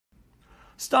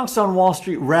Stocks on Wall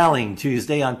Street rallying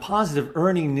Tuesday on positive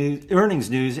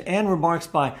earnings news and remarks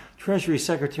by Treasury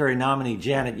Secretary nominee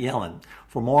Janet Yellen.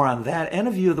 For more on that and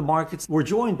a view of the markets, we're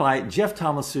joined by Jeff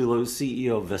Tomasulo,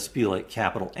 CEO of Vespula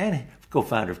Capital and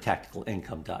co-founder of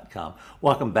TacticalIncome.com.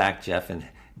 Welcome back, Jeff, and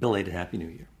belated Happy New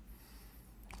Year.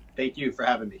 Thank you for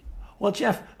having me. Well,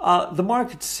 Jeff, the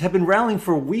markets have been rallying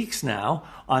for weeks now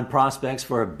on prospects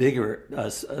for a bigger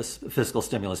fiscal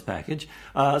stimulus package.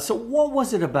 So what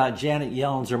was it about Janet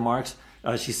Yellen's remarks?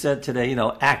 She said today,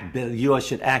 act big, the U.S.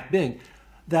 should act big,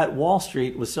 that Wall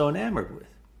Street was so enamored with.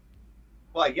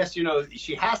 Well, I guess,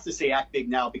 she has to say act big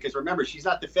now because remember, she's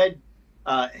not the Fed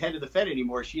head of the Fed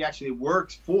anymore. She actually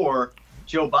works for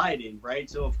Joe Biden, right?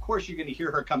 So, of course, you're going to hear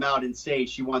her come out and say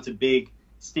she wants a big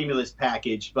stimulus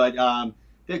package. But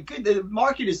the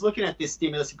market is looking at this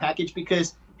stimulus package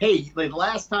because, hey, the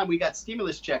last time we got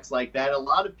stimulus checks like that, a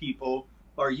lot of people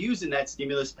are using that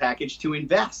stimulus package to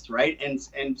invest, right?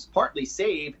 And partly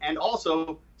save and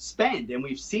also spend. And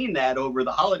we've seen that over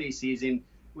the holiday season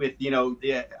with,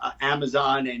 the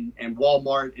Amazon and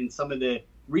Walmart and some of the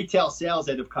retail sales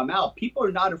that have come out. People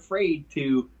are not afraid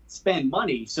to spend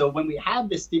money. So when we have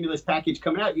this stimulus package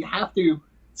coming out, you have to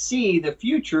see the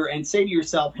future and say to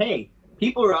yourself, hey,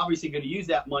 people are obviously going to use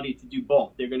that money to do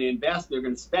both. They're going to invest, they're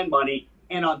going to spend money.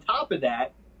 And on top of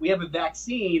that, we have a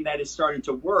vaccine that is starting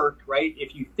to work, right?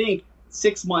 If you think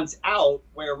 6 months out,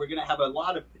 where we're going to have a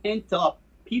lot of pent up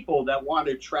people that want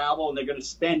to travel and they're going to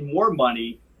spend more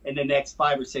money in the next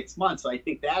 5 or 6 months. So I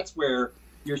think that's where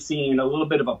you're seeing a little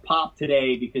bit of a pop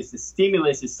today because the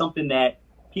stimulus is something that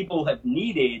people have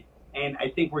needed. And I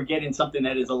think we're getting something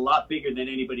that is a lot bigger than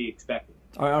anybody expected.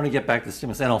 All right, I want to get back to the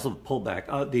stimulus and also the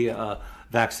pullback, the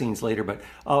vaccines later, but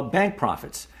bank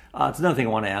profits. It's another thing I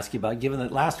want to ask you about, given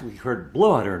that last week we heard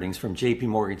blowout earnings from JP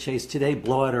Morgan Chase, today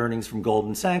blowout earnings from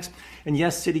Goldman Sachs, and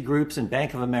yes, Citigroup's and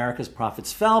Bank of America's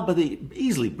profits fell, but they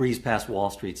easily breezed past Wall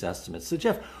Street's estimates. So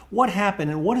Jeff, what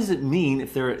happened and what does it mean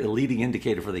if they're a leading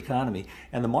indicator for the economy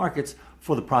and the markets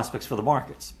for the prospects for the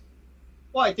markets?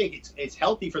 Well, I think it's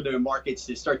healthy for the markets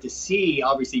to start to see,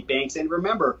 obviously, banks. And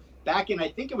remember, back in, I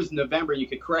think it was November, you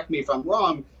could correct me if I'm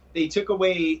wrong, they took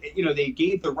away, they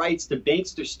gave the rights to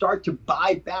banks to start to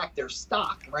buy back their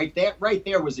stock, right? That right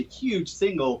there was a huge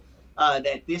signal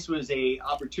that this was a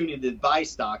opportunity to buy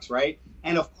stocks, right?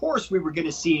 And of course, we were going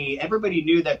to see, everybody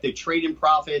knew that the trade-in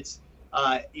profits,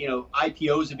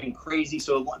 IPOs have been crazy.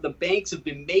 So the banks have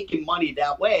been making money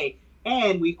that way.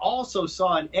 And we also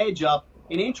saw an edge up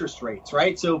in interest rates,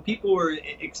 right? So people were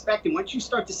expecting, once you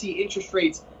start to see interest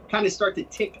rates kind of start to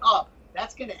tick up,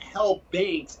 that's going to help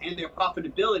banks and their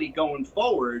profitability going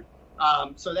forward.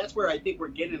 So that's where I think we're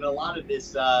getting a lot of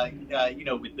this,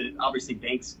 with the obviously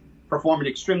banks performing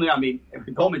extremely. I mean,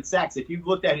 Goldman Sachs, if you've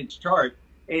looked at its chart,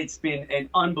 it's been an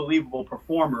unbelievable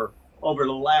performer over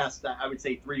the last, I would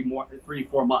say,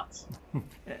 3-4 months.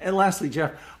 And lastly,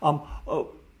 Jeff,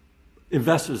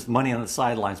 investors, money on the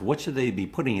sidelines, what should they be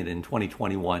putting it in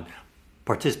 2021?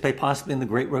 Participate possibly in the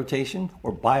great rotation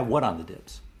or buy what on the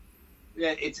dips?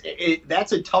 Yeah,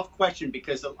 that's a tough question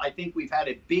because I think we've had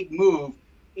a big move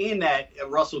in that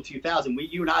Russell 2000.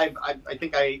 You and I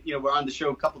think were on the show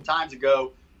a couple times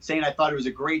ago saying I thought it was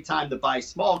a great time to buy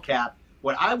small cap.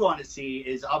 What I want to see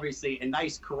is obviously a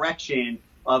nice correction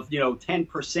of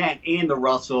 10% in the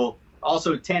Russell,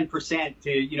 also 10%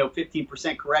 to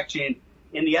 15% correction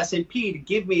in the S&P to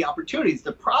give me opportunities.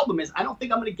 The problem is I don't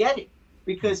think I'm going to get it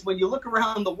because when you look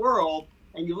around the world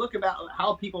and you look about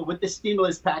how people with the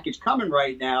stimulus package coming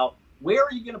right now, where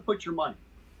are you going to put your money,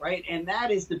 right? And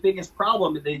that is the biggest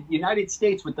problem. The United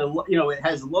States with it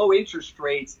has low interest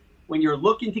rates. When you're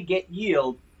looking to get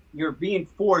yield, you're being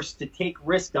forced to take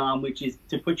risk on, which is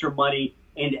to put your money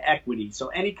into equity. So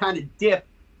any kind of dip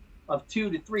of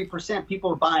 2 to 3%,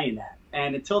 people are buying that.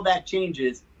 And until that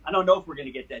changes, I don't know if we're going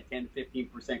to get that 10 to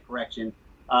 15% correction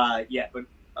yet, but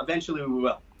eventually we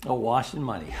will. Oh, washing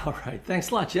money. All right. Thanks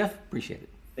a lot, Jeff. Appreciate it.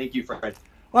 Thank you, Fred.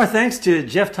 Our thanks to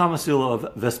Jeff Tomasulo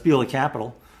of Vespula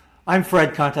Capital. I'm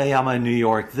Fred Katayama in New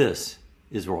York. This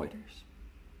is Reuters.